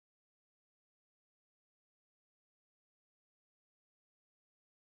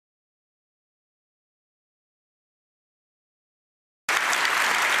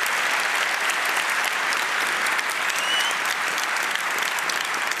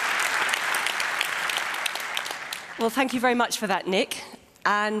Well, thank you very much for that, Nick.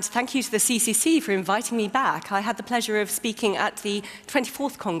 And thank you to the CCC for inviting me back. I had the pleasure of speaking at the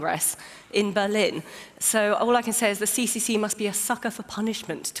 24th Congress in Berlin. So all I can say is the CCC must be a sucker for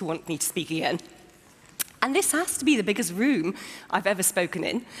punishment to want me to speak again. And this has to be the biggest room I've ever spoken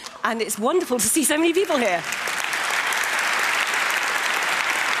in. And it's wonderful to see so many people here.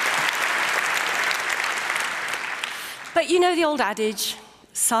 But you know the old adage,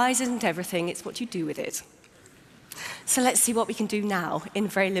 size isn't everything, it's what you do with it. So let's see what we can do now in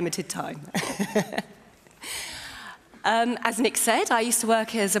very limited time. As Nick said, I used to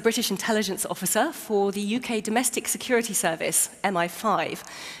work as a British intelligence officer for the UK Domestic Security Service, MI5.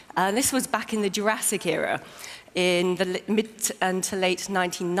 This was back in the Jurassic era, in the mid and to late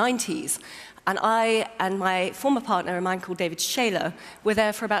 1990s. And I and my former partner, a man called David Shaler, were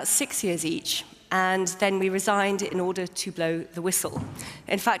there for about 6 years each. And then we resigned in order to blow the whistle.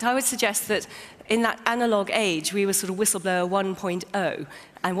 In fact, I would suggest that in that analog age, we were sort of whistleblower 1.0.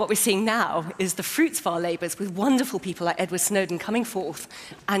 And what we're seeing now is the fruits of our labors with wonderful people like Edward Snowden coming forth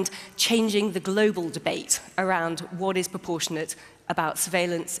and changing the global debate around what is proportionate about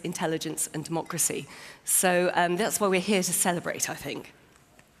surveillance, intelligence, and democracy. So that's why we're here to celebrate, I think.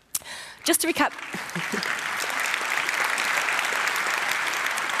 Just to recap.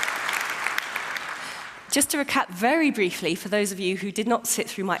 Just to recap very briefly, for those of you who did not sit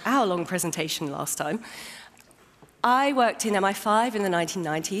through my hour-long presentation last time, I worked in MI5 in the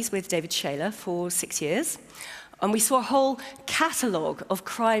 1990s with David Shaler for 6 years, and we saw a whole catalogue of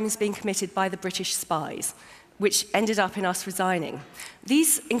crimes being committed by the British spies, which ended up in us resigning.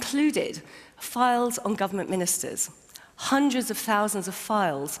 These included files on government ministers, hundreds of thousands of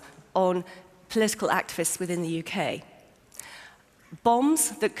files on political activists within the UK,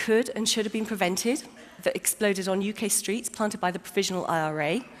 bombs that could and should have been prevented, that exploded on UK streets planted by the Provisional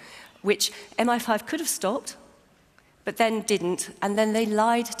IRA, which MI5 could have stopped, but then didn't, and then they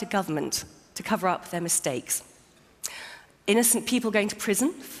lied to government to cover up their mistakes. Innocent people going to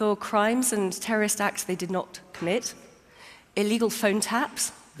prison for crimes and terrorist acts they did not commit. Illegal phone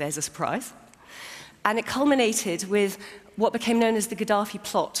taps, there's a surprise. And it culminated with what became known as the Gaddafi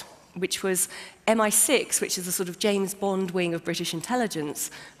plot, which was MI6, which is a sort of James Bond wing of British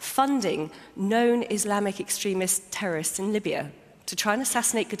intelligence, funding known Islamic extremist terrorists in Libya to try and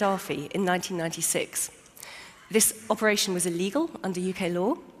assassinate Gaddafi in 1996. This operation was illegal under UK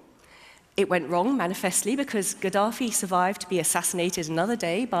law. It went wrong manifestly because Gaddafi survived to be assassinated another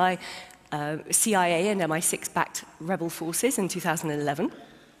day by CIA and MI6-backed rebel forces in 2011.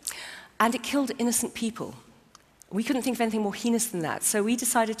 And it killed innocent people. We couldn't think of anything more heinous than that, so we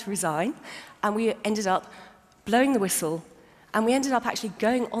decided to resign, and we ended up blowing the whistle, and we ended up actually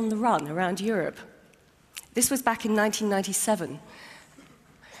going on the run around Europe. This was back in 1997.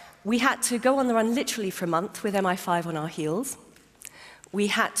 We had to go on the run literally for a month with MI5 on our heels. We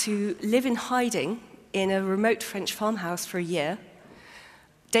had to live in hiding in a remote French farmhouse for a year.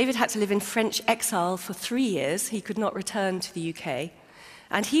 David had to live in French exile for 3 years. He could not return to the UK.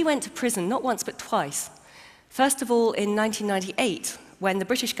 And he went to prison not once but twice. First of all, in 1998, when the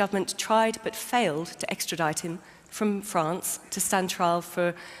British government tried but failed to extradite him from France to stand trial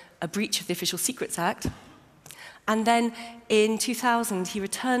for a breach of the Official Secrets Act. And then in 2000, he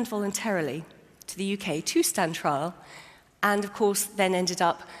returned voluntarily to the UK to stand trial, and of course then ended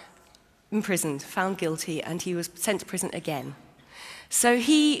up imprisoned, found guilty, and he was sent to prison again. So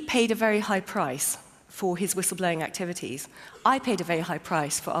he paid a very high price for his whistleblowing activities. I paid a very high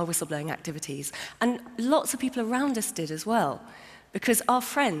price for our whistleblowing activities. And lots of people around us did as well, because our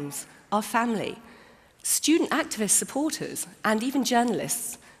friends, our family, student activist supporters, and even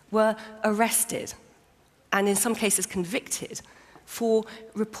journalists were arrested, and in some cases convicted, for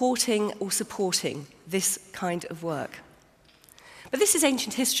reporting or supporting this kind of work. But this is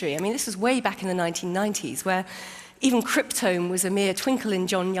ancient history. I mean, this was way back in the 1990s, where even cryptome was a mere twinkle in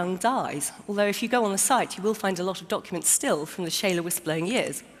John Young's eyes, although if you go on the site, you will find a lot of documents still from the Shaler whistleblowing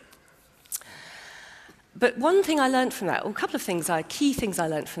years. But one thing I learned from that, or a couple of things, key things I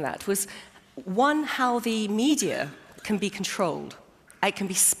learned from that, was one, how the media can be controlled. It can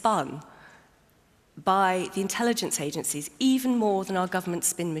be spun by the intelligence agencies, even more than our government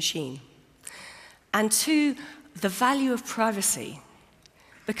spin machine. And two, the value of privacy.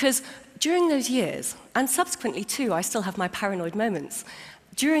 Because during those years, and subsequently too, I still have my paranoid moments,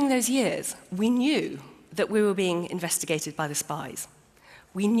 during those years, we knew that we were being investigated by the spies.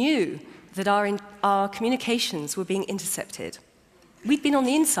 We knew that our communications were being intercepted. We'd been on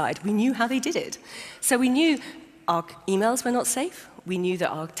the inside, we knew how they did it. So we knew our emails were not safe, we knew that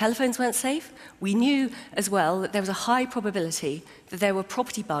our telephones weren't safe, we knew as well that there was a high probability that there were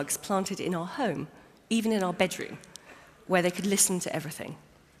property bugs planted in our home, even in our bedroom. where they could listen to everything.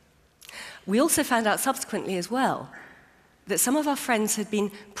 We also found out subsequently as well that some of our friends had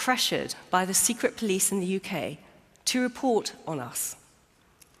been pressured by the secret police in the UK to report on us.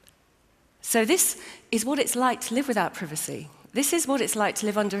 So this is what it's like to live without privacy. This is what it's like to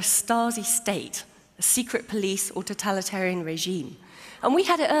live under a Stasi state, a secret police or totalitarian regime. And we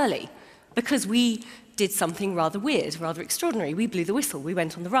had it early because we did something rather weird, rather extraordinary. We blew the whistle, we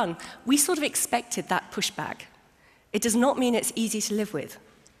went on the run. We sort of expected that pushback. It does not mean it's easy to live with.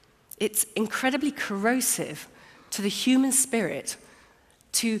 It's incredibly corrosive to the human spirit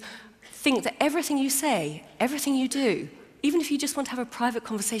to think that everything you say, everything you do, even if you just want to have a private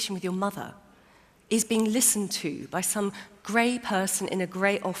conversation with your mother, is being listened to by some grey person in a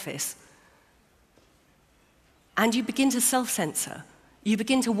grey office. And you begin to self-censor. You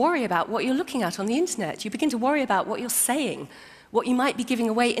begin to worry about what you're looking at on the internet. You begin to worry about what you're saying, what you might be giving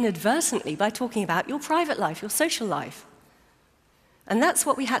away inadvertently by talking about your private life, your social life. And that's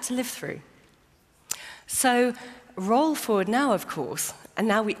what we had to live through. So roll forward now, of course, and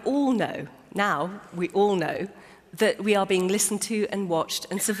now we all know that we are being listened to and watched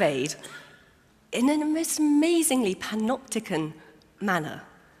and surveyed in a most amazingly panopticon manner,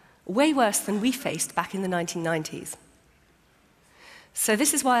 way worse than we faced back in the 1990s. So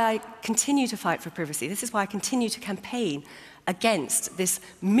this is why I continue to fight for privacy. This is why I continue to campaign against this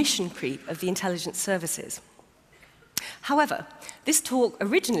mission creep of the intelligence services. However, this talk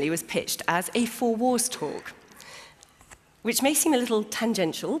originally was pitched as a Four Wars talk, which may seem a little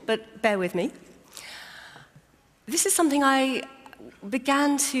tangential, but bear with me. This is something I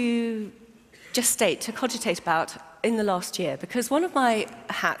began to gestate, to cogitate about in the last year, because one of my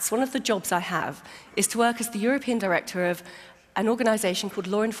hats, one of the jobs I have, is to work as the European Director of an organization called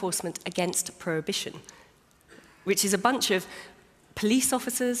Law Enforcement Against Prohibition, which is a bunch of police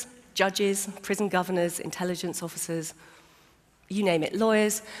officers, judges, prison governors, intelligence officers, you name it,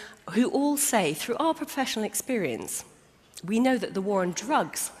 lawyers, who all say, through our professional experience, we know that the war on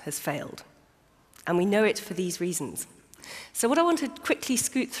drugs has failed, and we know it for these reasons. So what I want to quickly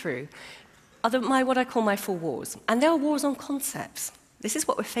scoot through are what I call my four wars, and there are wars on concepts. This is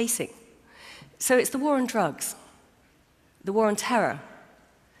what we're facing. So it's the war on drugs, the war on terror,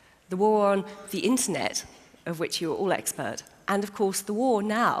 the war on the internet, of which you are all expert, and of course the war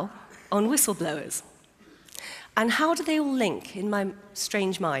now on whistleblowers. And how do they all link in my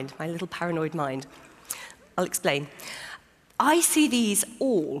strange mind, my little paranoid mind? I'll explain. I see these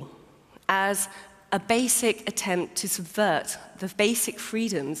all as a basic attempt to subvert the basic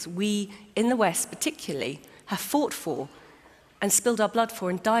freedoms we, in the West particularly, have fought for and spilled our blood for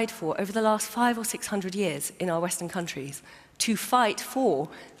and died for over the last 500 or 600 years in our Western countries, to fight for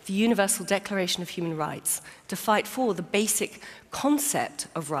the Universal Declaration of Human Rights, to fight for the basic concept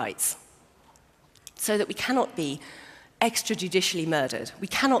of rights, so that we cannot be extrajudicially murdered, we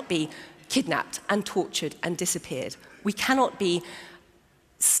cannot be kidnapped and tortured and disappeared, we cannot be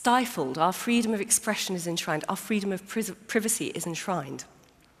stifled, our freedom of expression is enshrined, our freedom of privacy is enshrined.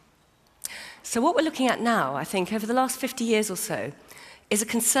 So what we're looking at now, I think, over the last 50 years or so, is a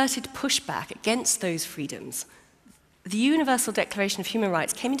concerted pushback against those freedoms. The Universal Declaration of Human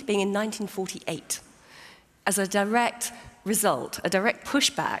Rights came into being in 1948 as a direct result, a direct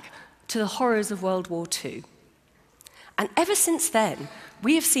pushback to the horrors of World War II. And ever since then,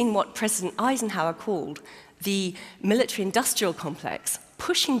 we have seen what President Eisenhower called the military-industrial complex,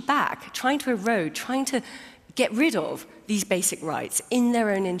 pushing back, trying to erode, trying to get rid of these basic rights in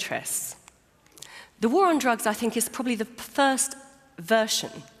their own interests. The war on drugs, I think, is probably the first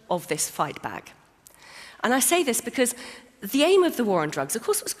version of this fight back. And I say this because the aim of the war on drugs, of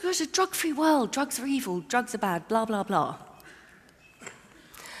course, was to create a drug-free world. Drugs are evil, drugs are bad, blah, blah, blah.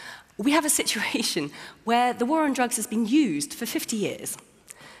 We have a situation where the war on drugs has been used for 50 years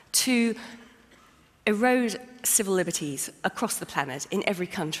to erode civil liberties across the planet in every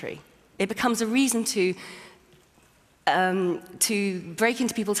country. It becomes a reason to break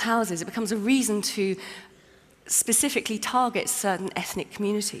into people's houses. It becomes a reason to specifically target certain ethnic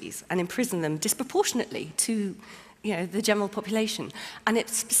communities and imprison them disproportionately to, the general population. And it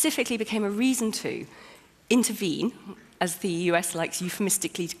specifically became a reason to intervene, as the US likes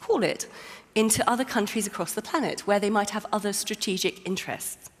euphemistically to call it, into other countries across the planet where they might have other strategic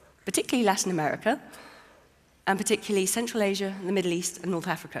interests, particularly Latin America, and particularly Central Asia, the Middle East, and North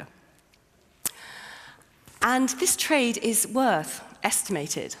Africa. And this trade is worth,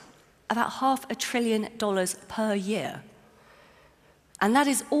 estimated, about $500 billion per year. And that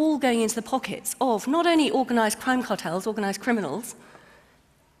is all going into the pockets of not only organized crime cartels, organized criminals,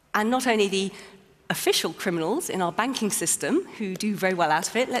 and not only the official criminals in our banking system, who do very well out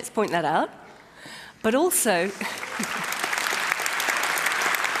of it, let's point that out, but also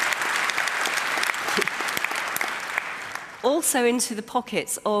also into the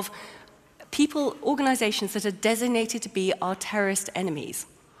pockets of people, organizations that are designated to be our terrorist enemies.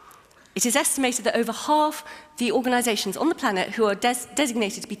 It is estimated that over half the organizations on the planet who are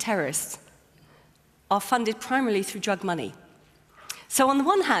designated to be terrorists are funded primarily through drug money. So on the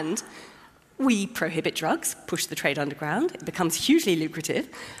one hand, we prohibit drugs, push the trade underground, it becomes hugely lucrative,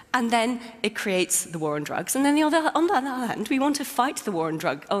 and then it creates the war on drugs. And then on the other hand, we want to fight the war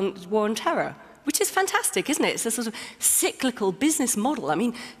on terror, which is fantastic, isn't it? It's a sort of cyclical business model. I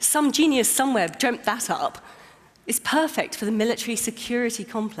mean, some genius somewhere dreamt that up. It's perfect for the military security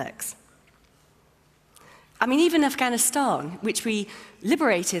complex. I mean, even Afghanistan, which we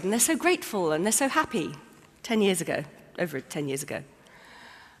liberated, and they're so grateful and they're so happy 10 years ago, over 10 years ago.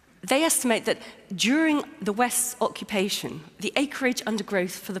 They estimate that during the West's occupation, the acreage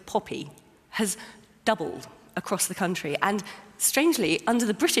undergrowth for the poppy has doubled across the country. And strangely, under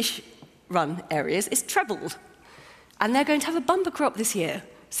the British-run areas, it's trebled. And they're going to have a bumper crop this year.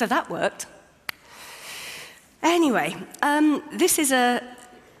 So that worked. Anyway, this is a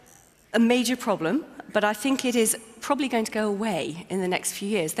major problem, but I think it is probably going to go away in the next few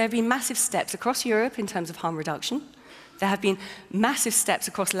years. There have been massive steps across Europe in terms of harm reduction. There have been massive steps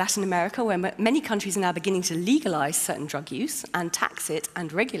across Latin America, where many countries are now beginning to legalize certain drug use and tax it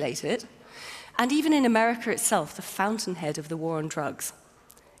and regulate it. And even in America itself, the fountainhead of the war on drugs.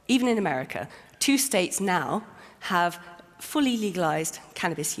 Even in America, 2 states now have fully legalized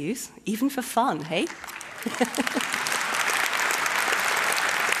cannabis use, even for fun, hey?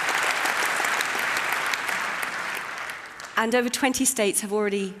 And over 20 states have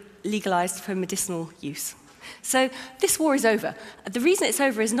already legalized for medicinal use. So this war is over. The reason it's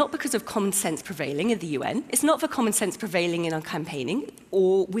over is not because of common sense prevailing in the UN. It's not for common sense prevailing in our campaigning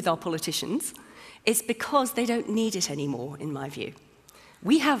or with our politicians. It's because they don't need it anymore, in my view.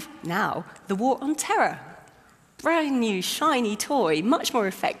 We have now the war on terror. Brand new, shiny toy, much more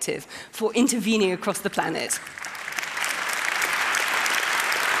effective for intervening across the planet.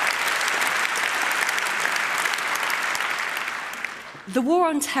 The war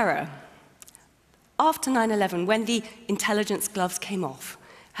on terror, after 9/11, when the intelligence gloves came off,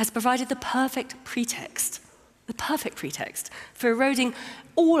 has provided the perfect pretext for eroding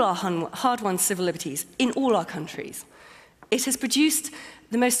all our hard-won civil liberties in all our countries. It has produced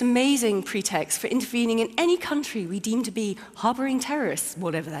the most amazing pretext for intervening in any country we deem to be harboring terrorists,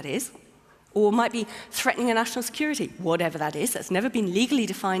 whatever that is, or might be threatening our national security, whatever that is. That's never been legally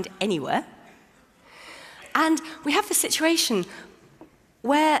defined anywhere. And we have the situation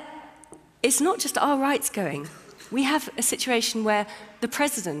where it's not just our rights going. We have a situation where the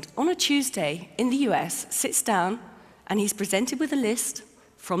president, on a Tuesday in the US, sits down and he's presented with a list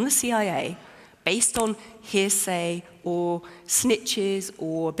from the CIA based on hearsay or snitches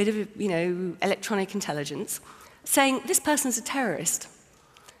or a bit of, electronic intelligence, saying this person's a terrorist.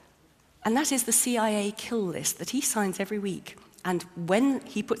 And that is the CIA kill list that he signs every week. And when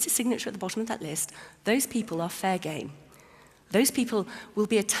he puts his signature at the bottom of that list, those people are fair game. Those people will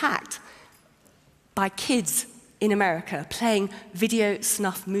be attacked by kids in America playing video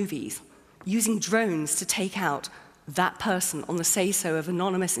snuff movies, using drones to take out that person on the say-so of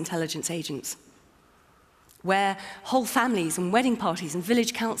anonymous intelligence agents, where whole families and wedding parties and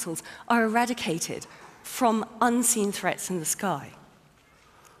village councils are eradicated from unseen threats in the sky.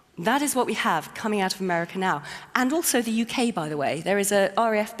 That is what we have coming out of America now. And also the UK, by the way. There is a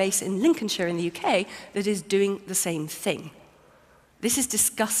RAF base in Lincolnshire in the UK that is doing the same thing. This is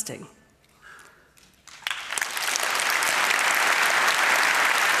disgusting.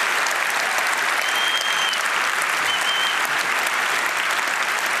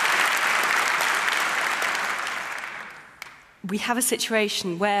 We have a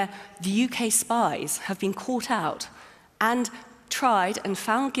situation where the UK spies have been caught out and tried and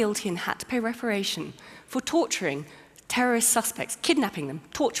found guilty and had to pay reparation for torturing terrorist suspects, kidnapping them,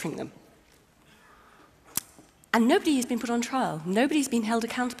 torturing them. And nobody has been put on trial. Nobody's been held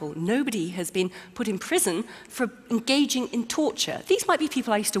accountable. Nobody has been put in prison for engaging in torture. These might be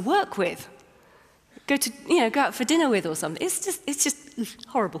people I used to work with, go out for dinner with or something. It's just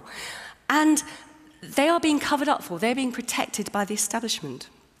horrible. And they are being covered up for. They're being protected by the establishment.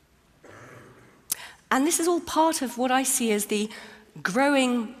 And this is all part of what I see as the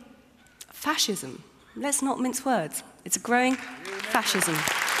growing fascism. Let's not mince words. It's a growing fascism.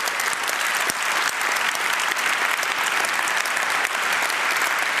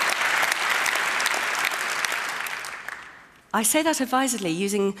 I say that advisedly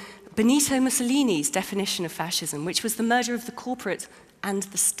using Benito Mussolini's definition of fascism, which was the merger of the corporate and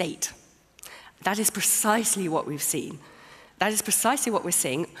the state. That is precisely what we've seen. That is precisely what we're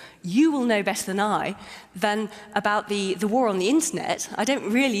seeing. You will know better than about the war on the internet. I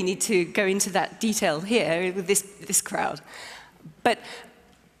don't really need to go into that detail here with this crowd. But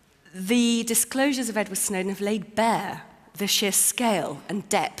the disclosures of Edward Snowden have laid bare the sheer scale and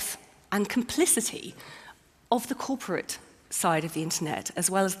depth and complicity of the corporate side of the internet,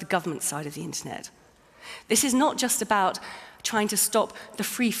 as well as the government side of the internet. This is not just about trying to stop the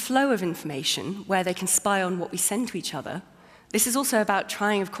free flow of information, where they can spy on what we send to each other. This is also about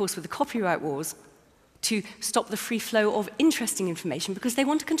trying, of course, with the copyright wars, to stop the free flow of interesting information, because they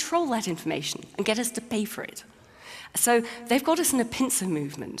want to control that information and get us to pay for it. So they've got us in a pincer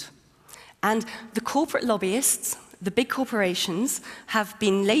movement. And the corporate lobbyists, the big corporations, have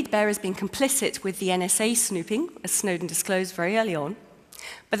been laid bare as being complicit with the NSA snooping, as Snowden disclosed very early on.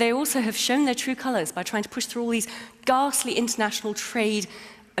 But they also have shown their true colors by trying to push through all these ghastly international trade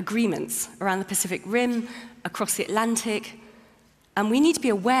agreements around the Pacific Rim, across the Atlantic. And we need to be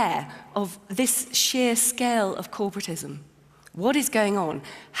aware of this sheer scale of corporatism. What is going on?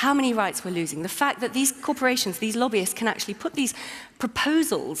 How many rights we're losing? The fact that these corporations, these lobbyists, can actually put these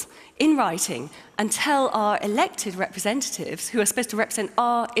proposals in writing and tell our elected representatives, who are supposed to represent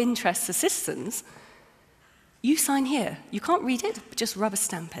our interests as citizens, you sign here. You can't read it, but just rubber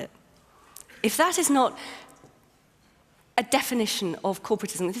stamp it. If that is not a definition of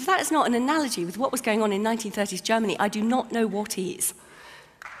corporatism, if that is not an analogy with what was going on in 1930s Germany, I do not know what is.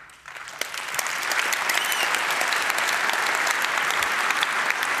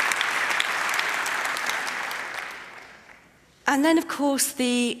 And then, of course,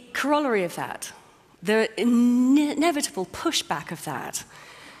 the corollary of that, the inevitable pushback of that,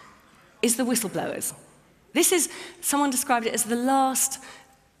 is the whistleblowers. This is, someone described it as the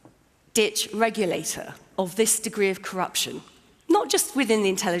last-ditch regulator of this degree of corruption, not just within the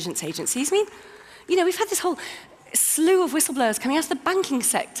intelligence agencies. I mean, you know, we've had this whole slew of whistleblowers coming out of the banking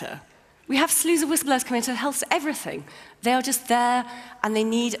sector. We have slews of whistleblowers coming out of health, everything. They are just there, and they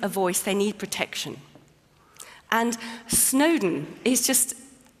need a voice, they need protection. And Snowden is just,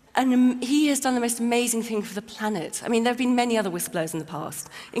 he has done the most amazing thing for the planet. I mean, there have been many other whistleblowers in the past,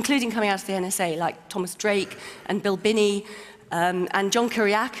 including coming out of the NSA, like Thomas Drake and Bill Binney, and John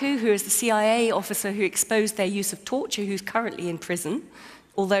Kiriakou, who is the CIA officer who exposed their use of torture, who's currently in prison,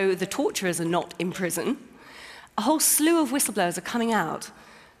 although the torturers are not in prison. A whole slew of whistleblowers are coming out.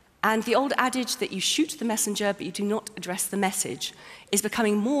 And the old adage that you shoot the messenger, but you do not address the message, is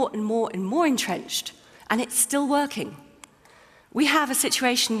becoming more and more and more entrenched. And it's still working. We have a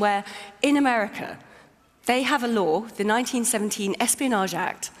situation where, in America, they have a law, the 1917 Espionage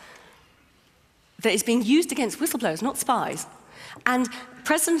Act, that is being used against whistleblowers, not spies. And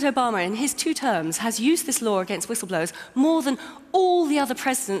President Obama, in his 2 terms, has used this law against whistleblowers more than all the other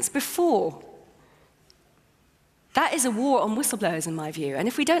presidents before. That is a war on whistleblowers, in my view. And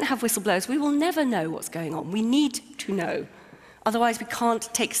if we don't have whistleblowers, we will never know what's going on. We need to know. Otherwise, we can't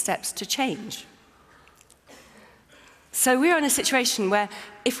take steps to change. So we're in a situation where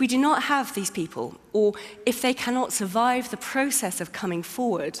if we do not have these people, or if they cannot survive the process of coming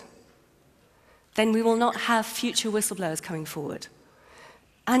forward, then we will not have future whistleblowers coming forward.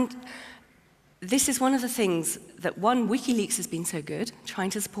 And this is one of the things that, one, WikiLeaks has been so good,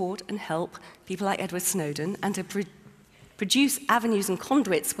 trying to support and help people like Edward Snowden, and to produce avenues and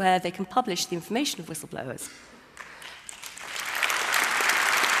conduits where they can publish the information of whistleblowers.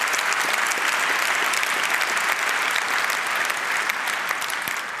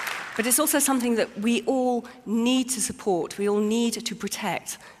 But it's also something that we all need to support, we all need to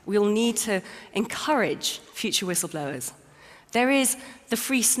protect, we all need to encourage future whistleblowers. There is the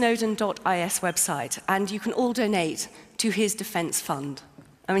free Snowden.is website, and you can all donate to his defense fund.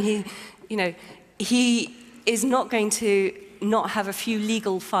 I mean, he is not going to not have a few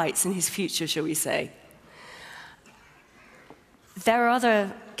legal fights in his future, shall we say. There are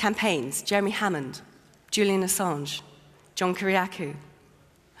other campaigns, Jeremy Hammond, Julian Assange, John Kiriakou,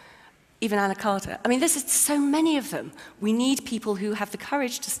 even Anna Carter. I mean, there's so many of them. We need people who have the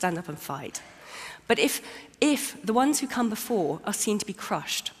courage to stand up and fight. But if the ones who come before are seen to be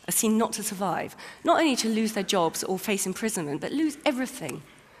crushed, are seen not to survive, not only to lose their jobs or face imprisonment, but lose everything,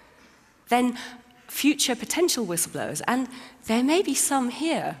 then future potential whistleblowers, and there may be some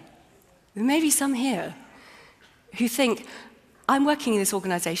here, who think, I'm working in this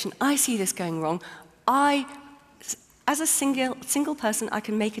organization, I see this going wrong, as a single person, I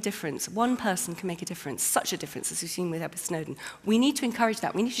can make a difference. One person can make a difference, such a difference as we've seen with Edward Snowden. We need to encourage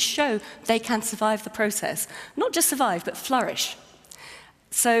that. We need to show they can survive the process. Not just survive, but flourish.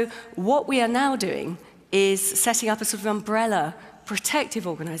 So what we are now doing is setting up a sort of umbrella protective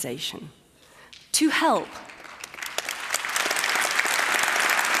organization to help.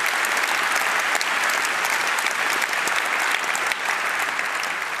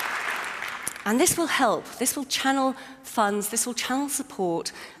 And this will help, this will channel funds, this will channel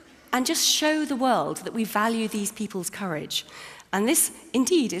support, and just show the world that we value these people's courage. And this,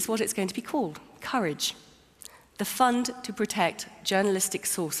 indeed, is what it's going to be called, Courage, the Fund to Protect Journalistic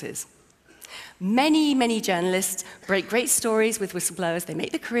Sources. Many, many journalists break great stories with whistleblowers, they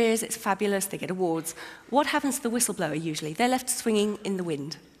make their careers, it's fabulous, they get awards. What happens to the whistleblower usually? They're left swinging in the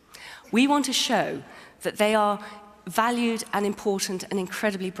wind. We want to show that they are valued and important and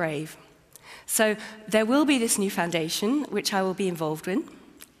incredibly brave. So there will be this new foundation, which I will be involved in.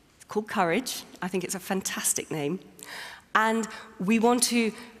 It's called Courage. I think it's a fantastic name. And we want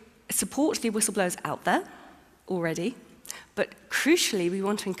to support the whistleblowers out there already, but crucially, we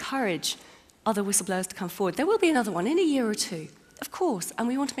want to encourage other whistleblowers to come forward. There will be another one in a year or two, of course, and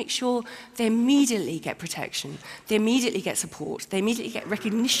we want to make sure they immediately get protection, they immediately get support, they immediately get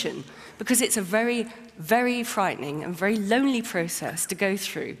recognition, because it's a very, very frightening and very lonely process to go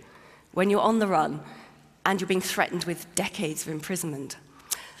through when you're on the run and you're being threatened with decades of imprisonment.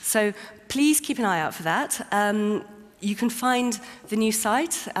 So please keep an eye out for that. You can find the new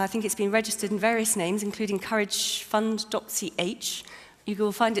site. I think it's been registered in various names, including couragefund.ch. You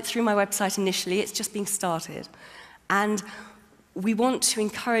will find it through my website initially. It's just being started. And we want to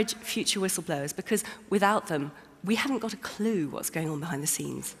encourage future whistleblowers, because without them, we haven't got a clue what's going on behind the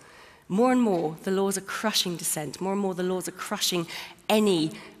scenes. More and more, the laws are crushing dissent. More and more, the laws are crushing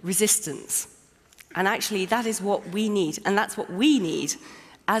any resistance. And actually, that is what we need. And that's what we need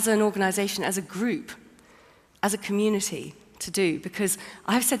as an organization, as a group, as a community to do. Because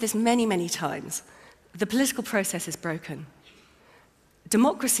I've said this many, many times. The political process is broken.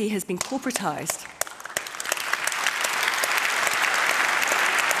 Democracy has been corporatized.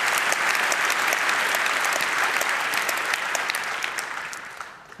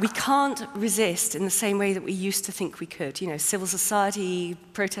 We can't resist in the same way that we used to think we could. You know, civil society,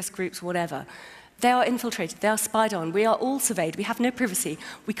 protest groups, whatever. They are infiltrated, they are spied on, we are all surveyed, we have no privacy.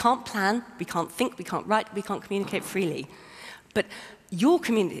 We can't plan, we can't think, we can't write, we can't communicate freely. But your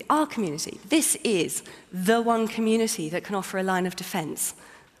community, our community, this is the one community that can offer a line of defense.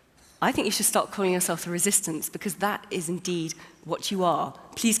 I think you should start calling yourself the resistance, because that is indeed what you are.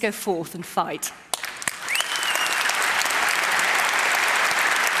 Please go forth and fight.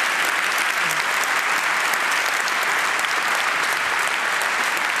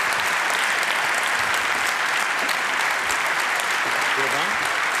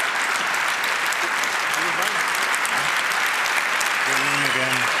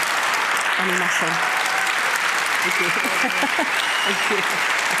 Machon. Thank you. Thank you.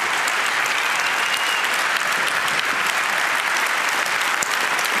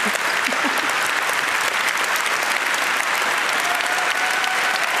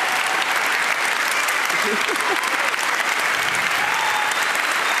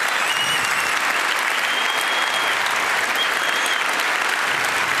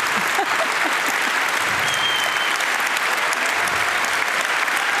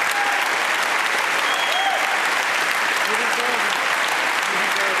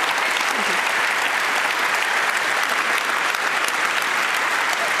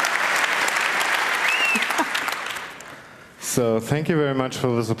 So thank you very much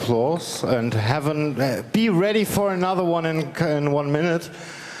for this applause, and be ready for another one in 1 minute.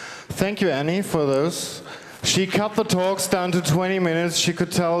 Thank you, Annie, for this. She cut the talks down to 20 minutes. She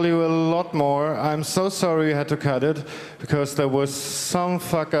could tell you a lot more. I'm so sorry you had to cut it, because there was some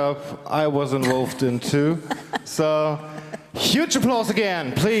fuck up I was involved in too. So huge applause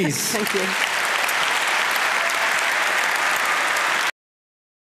again, please. Thank you.